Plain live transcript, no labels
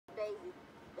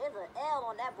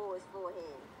on that boy's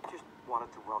forehead? I just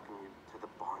wanted to welcome you to the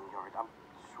barnyard. I'm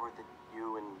sure that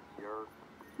you and your...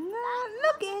 Not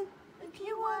looking. If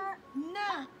you want,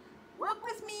 nah. Work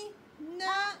with me,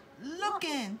 not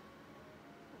looking.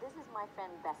 This is my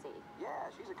friend Bessie. Yeah,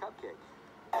 she's a cupcake.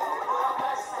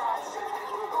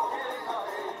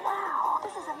 Wow,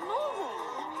 this is amazing.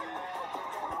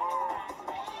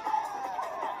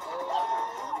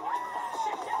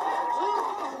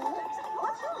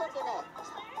 What you looking at?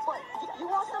 What, you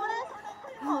want some of this?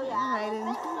 Oh, yeah. I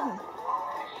didn't see him.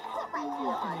 Right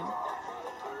here, honey.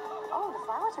 Oh, the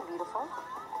flowers are beautiful.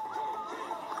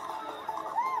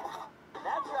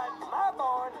 That's right, my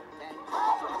barn.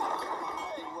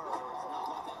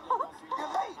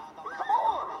 You're late. Come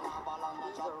on.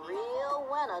 He's a real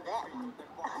winner, that one.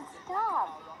 Stop.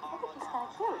 I think he's kind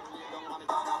of cute.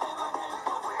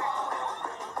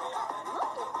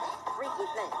 Look at that freaky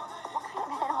thing. What kind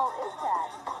of animal is that?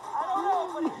 I don't know,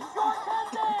 but it sure can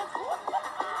dance.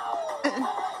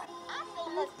 I think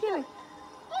let's kill it.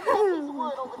 Look at that piece of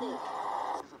wood over there.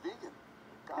 He's a vegan.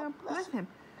 God bless him.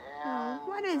 And,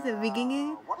 What is a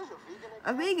vegan? what is a vegan?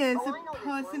 A vegan is a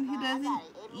person who doesn't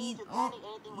eat or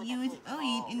use or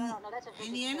eat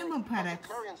any animal products.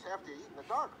 Vegetarians have to eat in the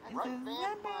dark, It's right? a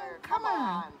vampire. Come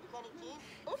on.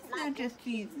 It's not just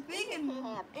cheese. It's vegan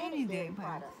any dairy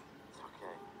products. It's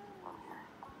okay. I'm here.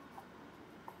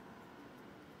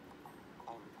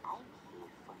 And I'm here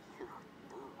for you,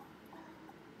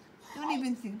 too. Don't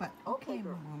even think about okay,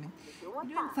 woman. You're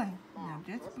doing fine. Now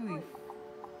just breathe.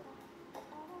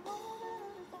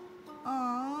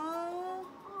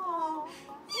 Oh,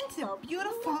 it's a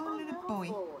beautiful little boy.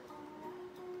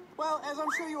 Well, as I'm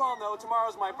sure you all know,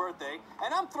 tomorrow's my birthday,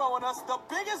 and I'm throwing us the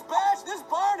biggest bash this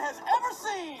barn has ever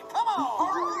seen. Come on!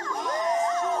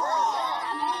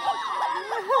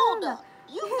 Hold up.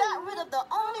 You got rid of the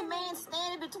only man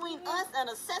standing between us and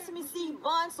a sesame seed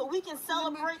bun so we can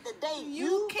celebrate the day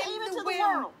you came into the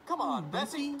world. Come on,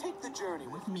 Bessie, take the journey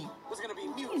with me. There's gonna be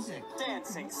music,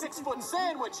 dancing, 6-foot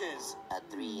sandwiches. A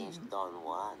 3-inch Don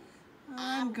Juan.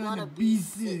 I'm gonna be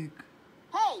sick.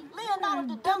 Hey, Leonardo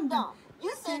the Dum Dum,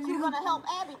 you said you were going to help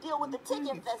Abby deal with the tick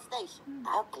infestation.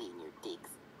 I'll clean your dicks.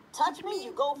 Touch me,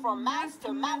 you go from mouse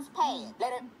to mouse pad.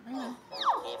 Let it...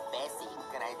 Hey, Bessie,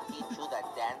 can I teach you the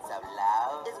dance of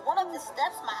love? Is one of the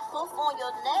steps my hoof on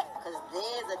your neck? Because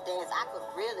there's a dance I could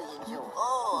really enjoy.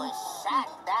 Oh, shot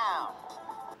down.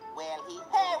 Well, he...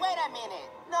 Hey, wait a minute.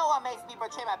 No one makes me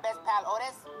betray my best pal,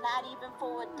 Otis. Not even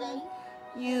for a day?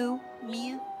 You,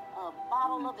 me, A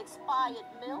bottle of expired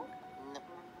milk? No.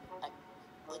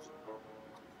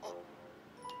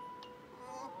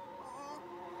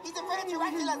 He's a very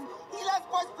tarantulas. He loves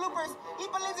sports bloopers. He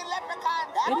believes in leprechauns.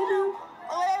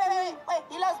 Wait.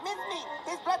 He loves mincemeat.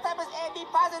 His blood type is AB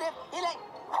positive. He like...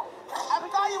 I'll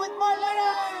call you with more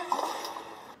later.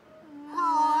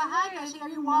 Oh, hi, Bessie. Are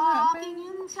you walking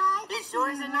inside? This sure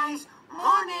is a nice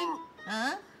morning.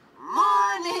 huh?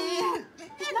 Morning.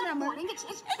 It's not morning. It's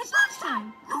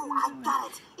lunchtime. No, I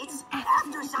got it. It's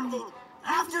after something.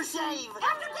 After shave.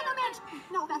 After dinner, Mitch.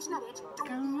 No, that's not it.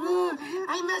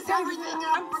 I messed everything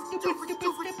up.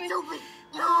 Stupid.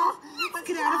 No, Let's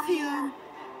get out of here.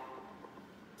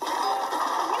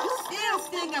 You still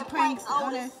sing a prank,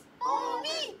 Otis.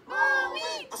 Mommy!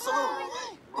 The saloon.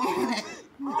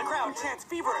 The crowd chants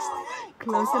feverishly.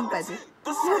 Close and Bessie.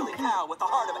 The surly cow with the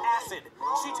heart of acid.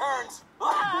 She turns.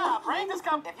 Ah, prank has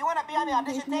come. If you want to be on the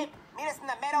audition tape, meet us in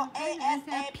the middle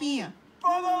ASAP.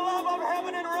 For the love of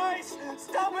heaven and rice,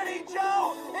 Stumpity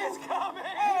Joe is coming.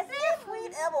 As if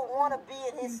we'd ever want to be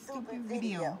in his stupid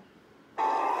video.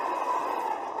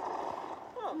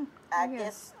 I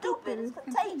guess stupid is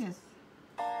contagious.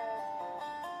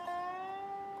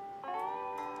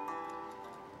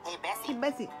 Hey, Hey, Bessie.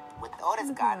 Bessie. With Otis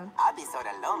gone, I'll be sort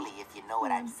of lonely if you know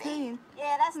what I'm saying.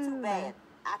 Yeah, that's too bad.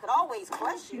 I could always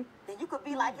crush you. Then you could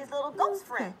be like his little ghost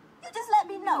friend. You just let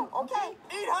me know, okay?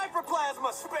 Eat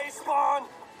hyperplasma, space spawn.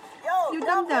 Yo, You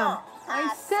Dum Dum.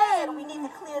 I said we need to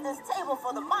clear this table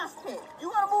for the mosh pit. You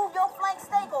gonna move your flank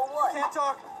steak or what? Can't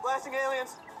talk. Blasting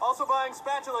aliens. Also buying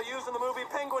spatula used in the movie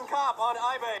Penguin Cop on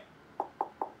eBay.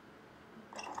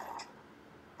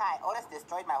 Hi, Otis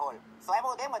destroyed my hole. So I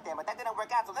moved in with him, but that didn't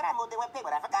work out. So then I moved in with Pig,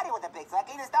 but I forgot he was a pig. So I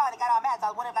cleaned his stall and he got all mad. So I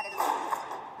was wondering if I could just...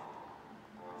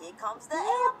 Here comes the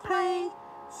airplane.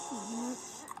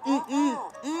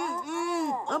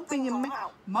 Up in your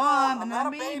mouth. Mom, and Not a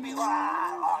a baby. baby.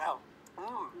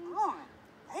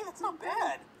 Hey, that's not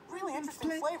bad. Really interesting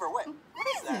flavor. What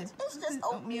is that? It's just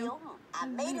oatmeal. I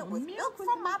made it with milk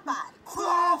from my body.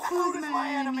 Oh, food is my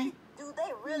enemy. Do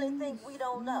they really think we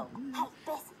don't know? Hey,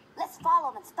 Bessie, let's Let's follow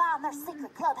them and spy on their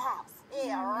secret clubhouse.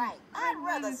 Yeah, right. I'd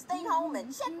rather stay home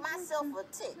and check myself for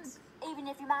ticks. Even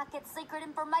if you might get secret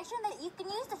information that you can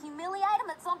use to humiliate them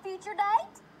at some future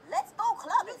date. Let's go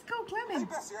clubbing. Let's go Hey, clubbing.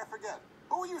 Bessie, I forget.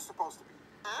 Who are you supposed to be?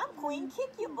 I'm Queen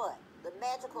Kick Your Butt, the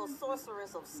magical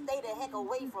sorceress of stay the heck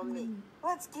away from me.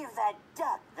 Let's give that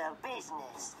duck the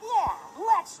business. Yeah,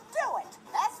 let's do it.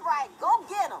 That's right, go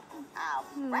get him. I'll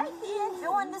be right here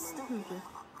enjoying the stew.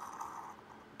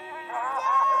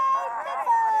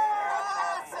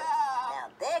 Now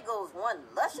there goes one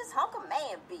luscious hunk of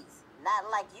man beast.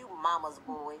 Not like you mama's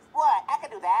boys. What? I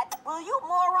can do that. Will you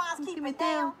morons keep Keep it it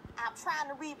down. down? I'm trying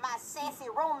to read my sassy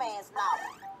romance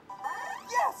novel.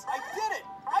 Yes, I did it!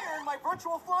 I earned my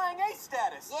virtual flying ace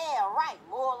status. Yeah, right.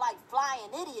 More like flying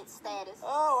idiot status.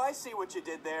 Oh, I see what you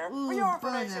did there. For Ooh, your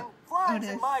information, brother. flying's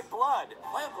in Otis. my blood.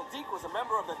 My Uncle Deke was a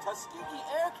member of the Tuskegee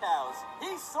Air Cows.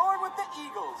 He soared with the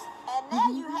Eagles. And now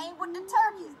you hang with the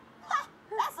turkeys. Ha!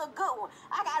 That's a good one.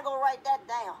 I gotta go write that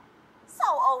down. So,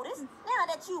 Otis, now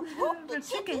that you broke the The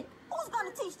chicken. chicken, who's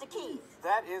gonna teach the kids?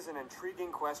 That is an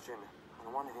intriguing question. On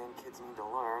the one hand, kids need to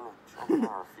learn. Children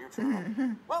are our future.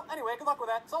 Well, anyway, good luck with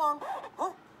that. So long.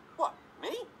 Huh? What? Me?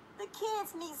 The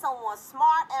kids need someone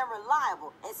smart and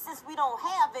reliable. And since we don't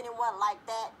have anyone like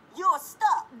that, you're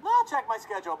stuck. I'll check my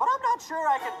schedule, but I'm not sure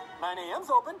I can. 9 a.m.'s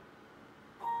open.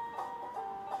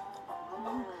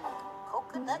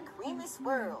 Coconut creamy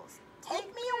swirls.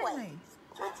 Take me away.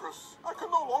 Tetris, I can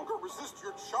no longer resist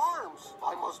your charms.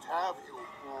 I must have you.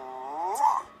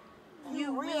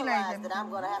 You realize that I'm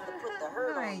gonna have to put the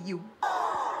hurt on you. You.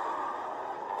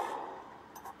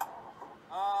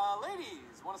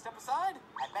 Ladies, want to step aside?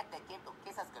 I bet they came to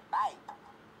kiss us goodbye.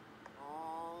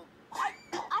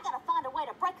 I gotta find a way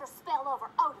to break her spell over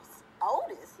Otis.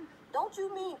 Otis? Don't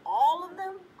you mean all of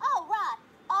them? Oh, right.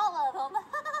 All of them.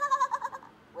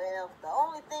 Well, the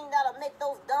only thing that'll make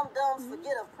those dum-dums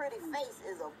forget a pretty face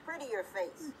is a prettier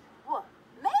face. What?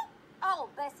 Me? Oh,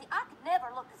 Bessie, I could never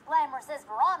look as glamorous as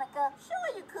Veronica. Sure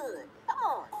you could. Come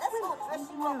on, let's go dress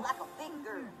you up like a big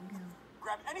girl.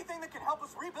 Grab anything that can help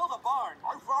us rebuild a barn.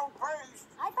 I found paste.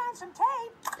 I found some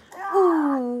tape.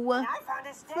 Ooh. I found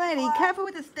a stapler. Freddy, careful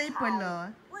with the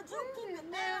stapler. Would you keep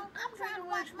it down? I'm trying to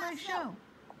watch my show.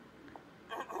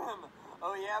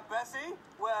 Oh, yeah, Bessie?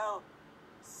 Well,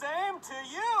 same to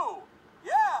you.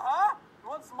 Yeah, huh? You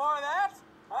want some more of that?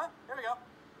 Huh? Here we go.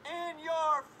 In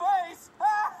your face.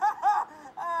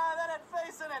 That had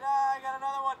face in it. I got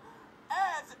another one.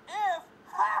 As if.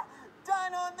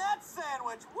 Dine on that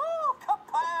sandwich. Woo!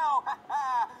 Kapow!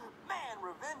 Man,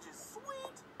 revenge is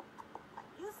sweet.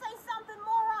 You say something,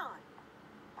 moron.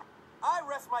 I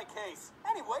rest my case.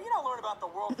 Anyway, you don't learn about the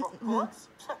world from books.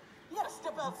 You gotta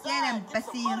step outside, Get him, get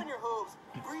some Bessie. mud in your hooves,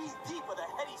 breathe deep of the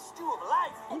heady stew of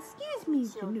life. Excuse me,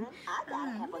 Children, I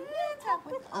gotta have a little talk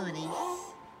with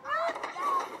Otis.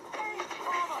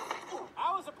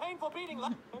 How was a painful beating? I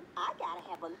gotta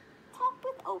have a talk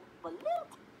with a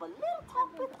little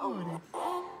talk with Otis.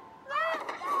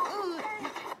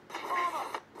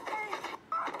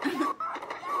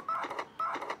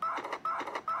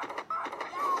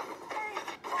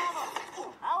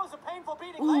 How was a painful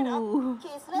beating later? Ooh.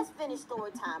 Kids, let's finish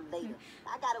story time later.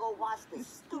 I gotta go wash this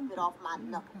stupid off my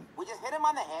knuckles. We just hit him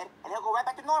on the head, and he'll go right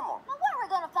back to normal. Well, where are we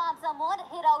gonna find someone to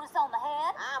hit Otis on the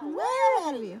head? I'm Where well are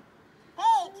ahead of you. you?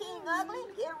 Hey, King Ugly,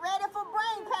 get ready for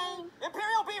brain pain.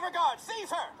 Imperial Beaver Guard, seize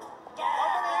her!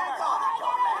 Open the ankle.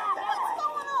 What's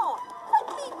going on? Put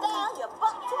me down, you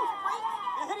buck-tooth freak.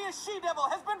 The hideous she-devil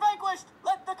has been vanquished!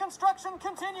 Let the construction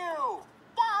continue!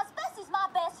 Guys, Bessie's my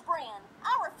best friend.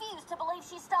 I refuse to believe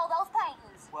she stole those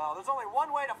paintings. Well, there's only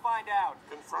one way to find out.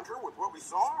 Confront her with what we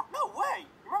saw? No way!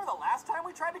 You remember the last time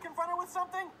we tried to confront her with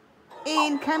something?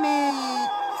 Incoming.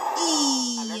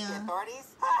 Alert the E.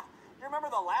 authorities? Ha! You remember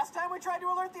the last time we tried to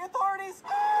alert the authorities?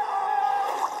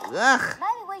 Ugh.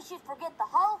 Maybe we should forget the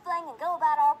whole thing and go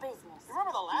about our business. You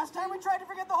remember the last time we tried to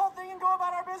forget the whole thing and go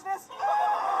about our business?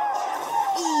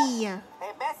 E.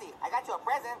 Hey, Bessie, I got you a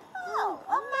present. Oh,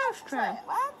 A mousetrap.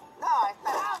 What? No, it's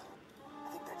not. I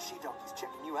think that she-donkey's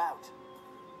checking you out.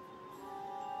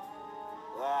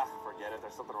 Forget it.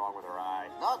 There's something wrong with her eye.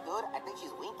 No, dude, I think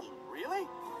she's winking. Really?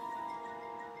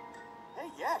 Hey,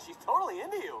 yeah, she's totally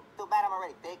into you. Too bad I'm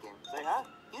already taken. Say, huh?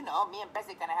 You know, me and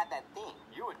Bessie kind of had that thing.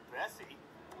 You and Bessie?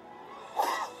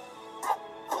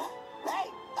 Hey!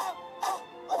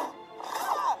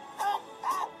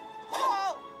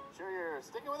 Sure you're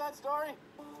sticking with that story?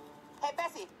 Hey,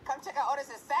 Bessie, come check out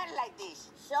Otis's satellite dish.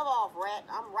 shove off, Rat.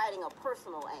 I'm writing a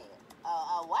personal ad.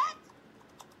 What?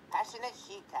 Passionate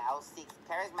she-cow seeks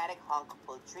charismatic hunk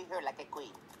who'll treat her like a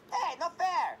queen. Hey, no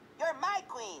fair! You're my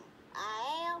queen!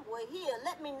 I am. Well, here,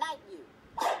 let me knight you.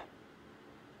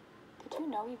 Did you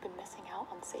know you've been missing out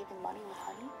on saving money with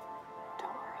Honey?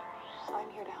 Don't worry. I'm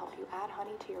here to help you add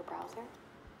Honey to your browser